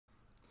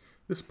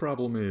This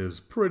problem is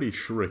pretty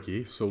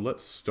tricky, so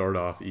let's start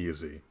off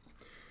easy.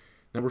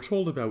 Now we're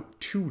told about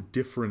two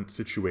different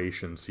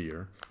situations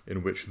here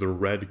in which the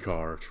red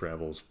car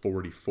travels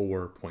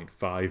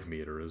 44.5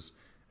 meters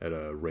at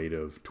a rate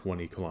of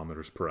 20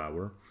 kilometers per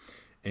hour,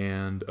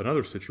 and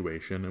another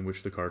situation in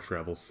which the car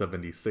travels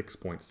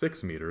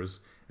 76.6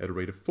 meters at a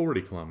rate of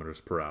 40 kilometers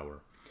per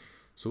hour.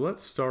 So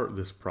let's start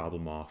this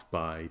problem off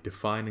by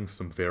defining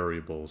some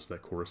variables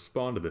that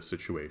correspond to this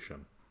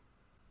situation.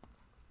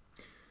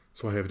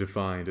 So I have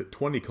defined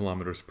 20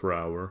 kilometers per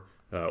hour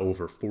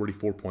over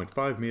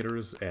 44.5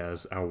 meters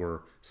as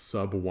our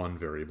sub-1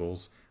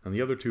 variables, and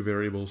the other two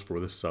variables for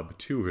the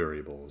sub-2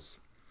 variables.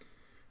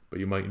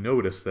 But you might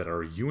notice that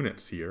our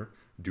units here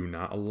do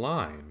not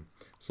align.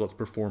 So let's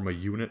perform a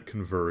unit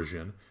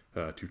conversion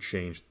to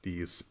change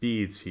these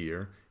speeds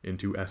here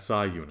into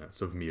SI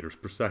units of meters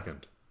per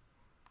second.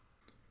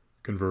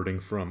 Converting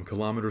from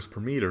kilometers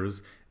per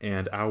meters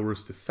and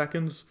hours to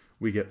seconds,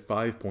 we get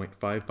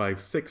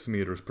 5.556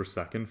 meters per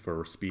second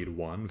for speed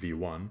 1,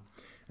 v1,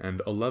 and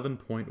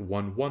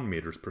 11.11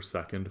 meters per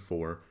second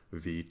for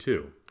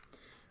v2.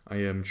 I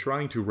am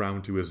trying to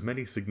round to as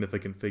many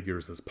significant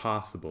figures as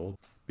possible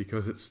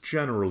because it's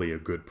generally a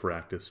good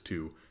practice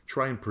to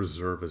try and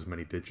preserve as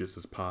many digits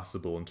as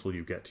possible until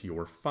you get to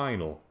your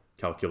final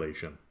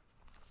calculation.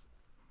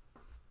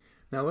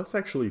 Now let's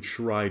actually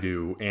try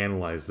to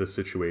analyze this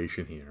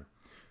situation here.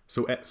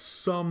 So at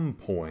some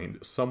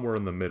point, somewhere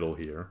in the middle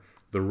here,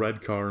 the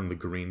red car and the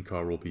green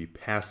car will be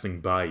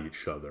passing by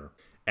each other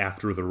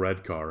after the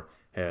red car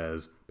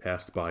has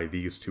passed by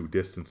these two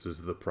distances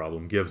that the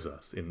problem gives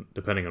us,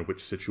 depending on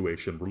which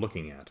situation we're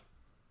looking at.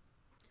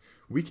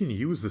 We can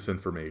use this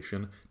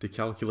information to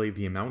calculate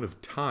the amount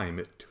of time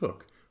it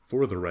took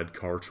for the red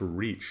car to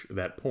reach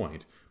that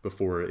point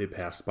before it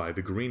passed by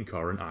the green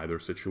car in either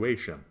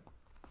situation.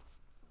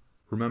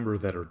 Remember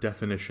that our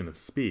definition of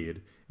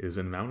speed is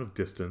an amount of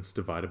distance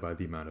divided by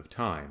the amount of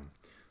time.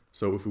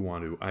 So if we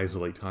want to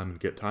isolate time and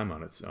get time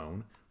on its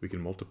own, we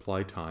can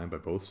multiply time by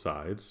both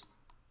sides,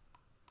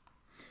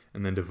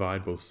 and then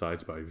divide both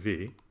sides by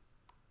v,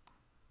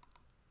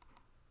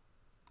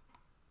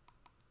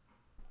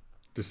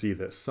 to see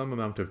that some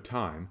amount of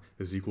time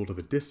is equal to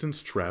the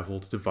distance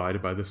traveled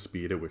divided by the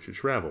speed at which it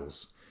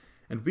travels.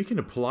 And we can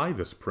apply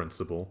this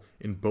principle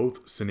in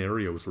both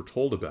scenarios we're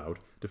told about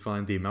to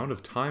find the amount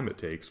of time it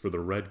takes for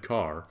the red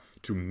car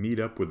to meet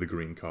up with the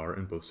green car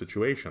in both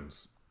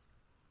situations.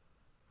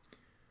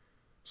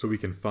 So we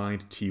can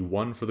find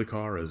t1 for the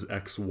car as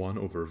x1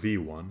 over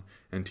v1,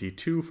 and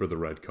t2 for the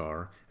red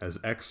car as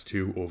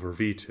x2 over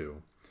v2.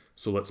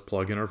 So let's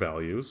plug in our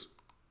values.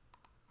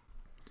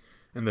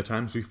 And the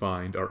times we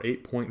find are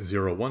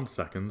 8.01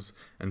 seconds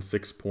and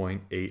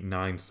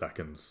 6.89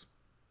 seconds.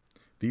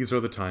 These are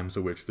the times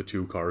at which the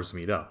two cars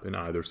meet up in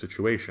either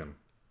situation.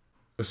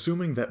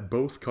 Assuming that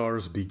both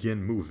cars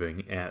begin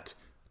moving at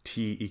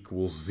t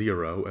equals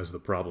 0, as the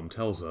problem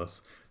tells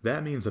us,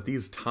 that means that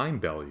these time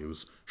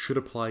values should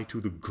apply to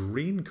the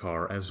green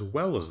car as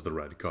well as the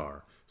red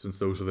car, since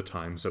those are the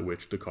times at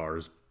which the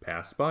cars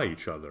pass by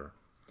each other.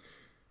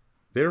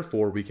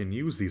 Therefore, we can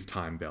use these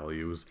time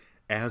values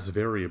as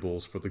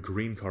variables for the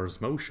green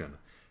car's motion,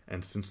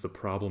 and since the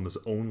problem is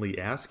only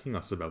asking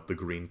us about the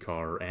green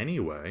car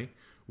anyway,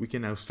 we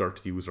can now start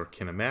to use our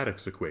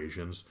kinematics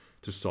equations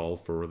to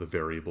solve for the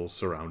variables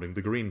surrounding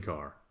the green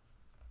car.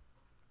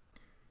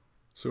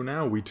 So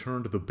now we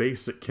turn to the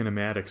basic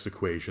kinematics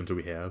equations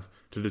we have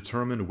to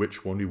determine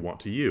which one we want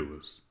to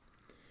use.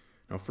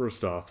 Now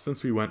first off,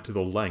 since we went to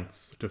the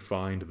lengths to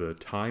find the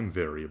time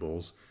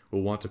variables,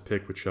 we'll want to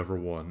pick whichever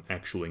one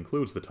actually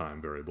includes the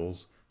time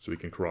variables, so we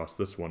can cross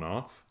this one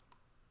off.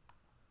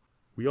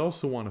 We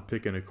also want to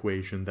pick an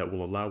equation that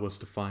will allow us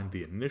to find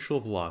the initial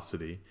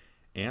velocity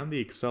and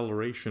the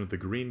acceleration of the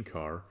green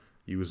car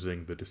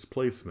using the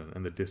displacement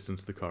and the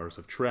distance the cars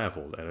have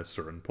traveled at a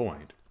certain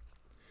point.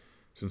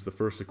 Since the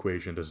first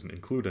equation doesn't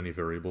include any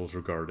variables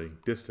regarding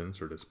distance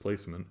or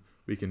displacement,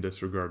 we can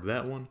disregard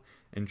that one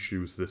and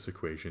choose this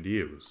equation to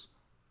use.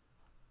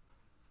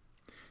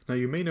 Now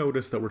you may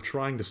notice that we're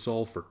trying to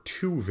solve for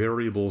two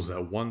variables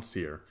at once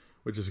here,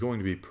 which is going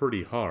to be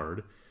pretty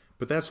hard,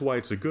 but that's why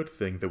it's a good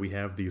thing that we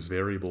have these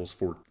variables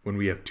for when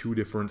we have two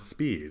different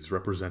speeds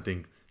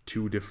representing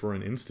two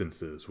different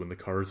instances when the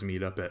cars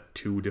meet up at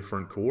two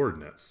different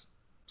coordinates.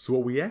 So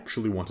what we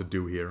actually want to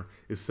do here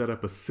is set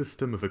up a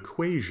system of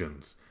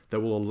equations that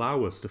will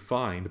allow us to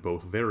find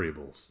both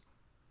variables.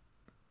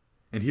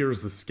 And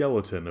here's the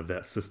skeleton of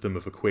that system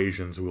of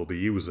equations we'll be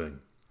using.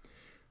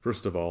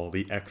 First of all,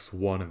 the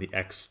x1 and the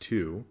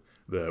x2,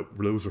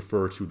 those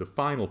refer to the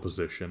final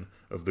position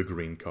of the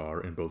green car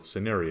in both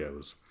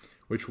scenarios,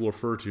 which will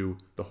refer to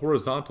the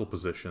horizontal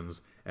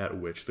positions at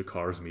which the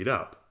cars meet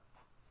up.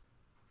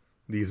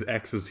 These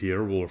x's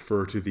here will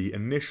refer to the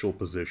initial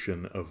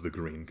position of the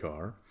green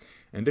car,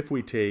 and if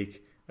we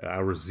take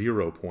our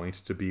 0 point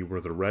to be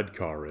where the red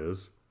car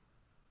is,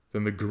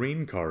 then the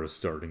green car's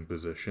starting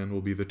position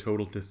will be the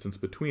total distance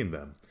between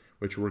them,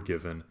 which we're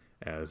given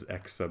as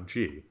x sub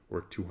g,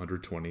 or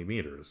 220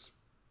 meters.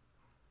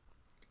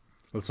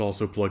 Let's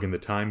also plug in the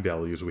time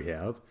values we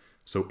have,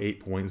 so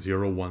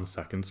 8.01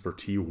 seconds for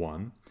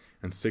t1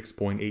 and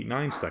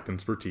 6.89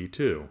 seconds for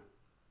t2.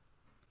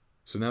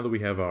 So now that we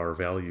have our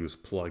values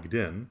plugged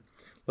in,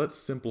 let's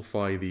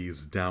simplify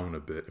these down a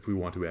bit if we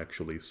want to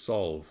actually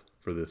solve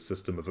for this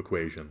system of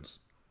equations.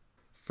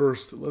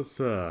 First, let's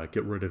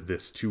get rid of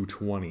this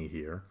 220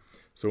 here.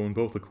 So in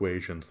both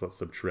equations, let's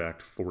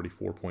subtract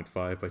 44.5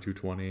 by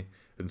 220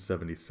 and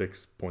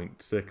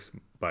 76.6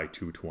 by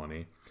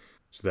 220,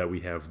 so that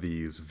we have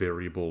these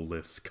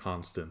variable-less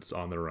constants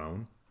on their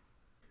own.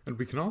 And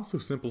we can also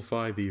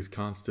simplify these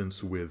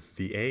constants with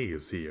the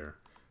a's here,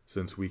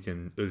 since we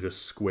can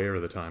just square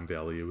the time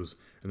values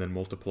and then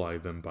multiply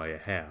them by a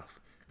half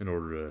in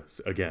order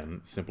to,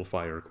 again,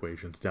 simplify our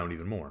equations down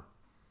even more.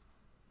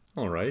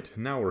 Alright,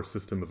 now our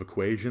system of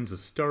equations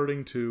is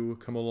starting to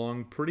come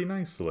along pretty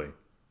nicely.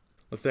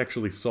 Let's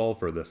actually solve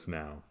for this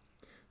now.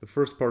 The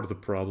first part of the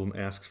problem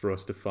asks for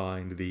us to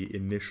find the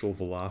initial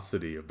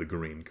velocity of the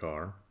green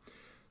car.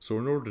 So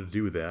in order to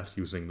do that,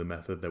 using the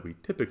method that we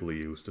typically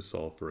use to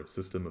solve for a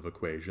system of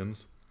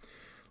equations,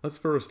 let's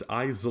first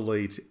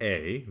isolate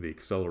a, the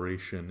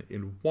acceleration,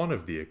 in one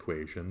of the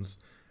equations,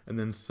 and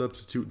then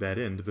substitute that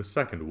into the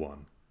second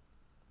one.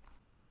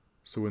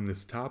 So in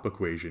this top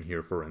equation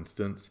here, for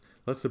instance,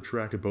 let's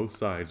subtract both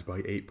sides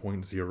by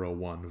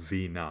 8.01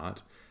 v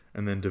naught,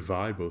 and then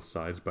divide both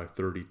sides by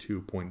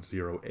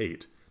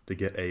 32.08 to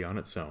get a on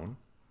its own.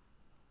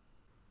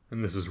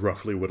 And this is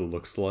roughly what it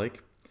looks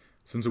like.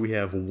 Since we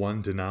have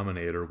one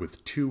denominator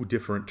with two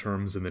different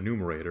terms in the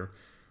numerator,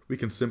 we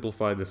can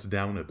simplify this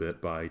down a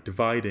bit by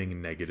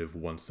dividing negative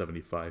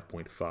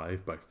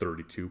 175.5 by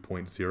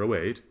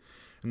 32.08,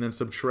 and then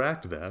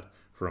subtract that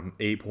from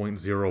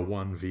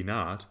 8.01 v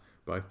naught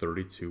by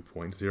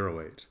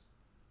 32.08.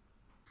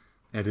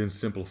 And in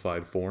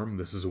simplified form,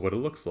 this is what it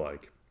looks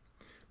like.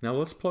 Now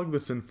let's plug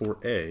this in for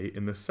a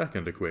in the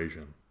second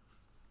equation.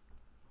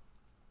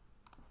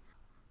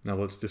 Now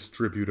let's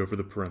distribute over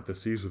the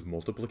parentheses with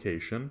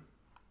multiplication.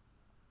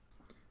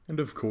 And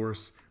of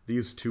course,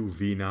 these two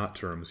v naught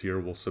terms here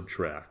will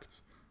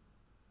subtract.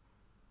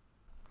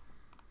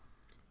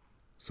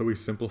 So we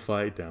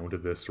simplify it down to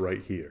this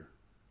right here.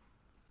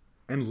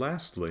 And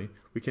lastly,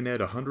 we can add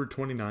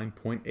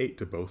 129.8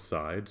 to both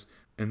sides,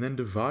 and then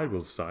divide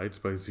both sides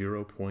by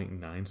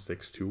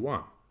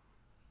 0.9621.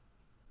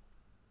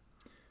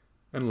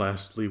 And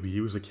lastly, we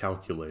use a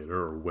calculator,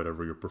 or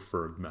whatever your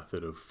preferred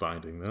method of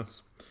finding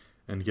this,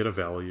 and get a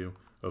value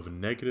of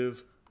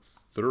negative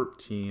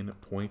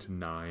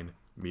 13.9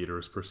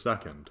 meters per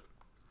second.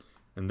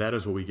 And that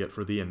is what we get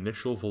for the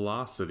initial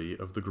velocity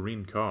of the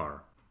green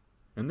car.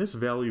 And this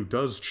value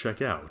does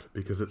check out,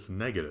 because it's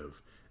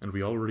negative, and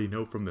we already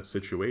know from the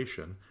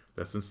situation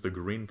that since the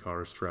green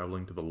car is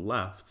traveling to the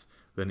left,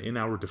 then in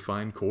our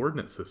defined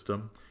coordinate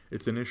system,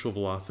 its initial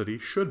velocity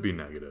should be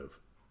negative.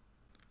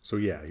 So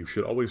yeah, you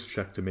should always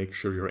check to make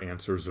sure your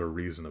answers are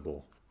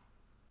reasonable.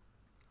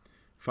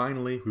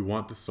 Finally, we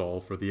want to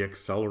solve for the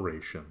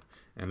acceleration,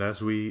 and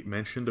as we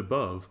mentioned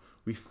above,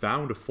 we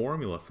found a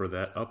formula for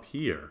that up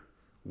here.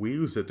 We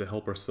used it to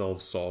help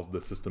ourselves solve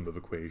the system of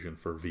equation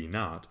for v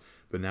naught,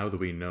 but now that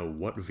we know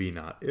what v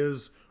naught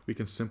is, we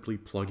can simply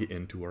plug it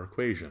into our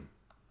equation.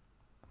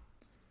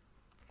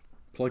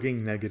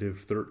 Plugging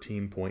negative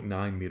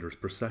 13.9 meters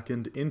per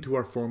second into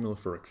our formula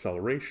for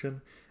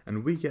acceleration,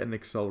 and we get an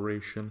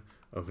acceleration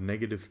of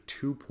negative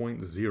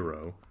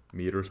 2.0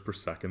 meters per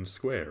second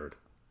squared.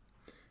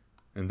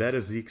 And that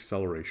is the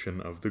acceleration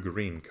of the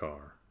green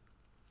car.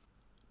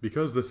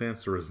 Because this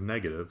answer is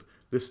negative,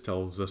 this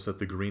tells us that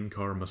the green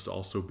car must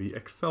also be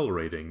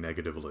accelerating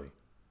negatively.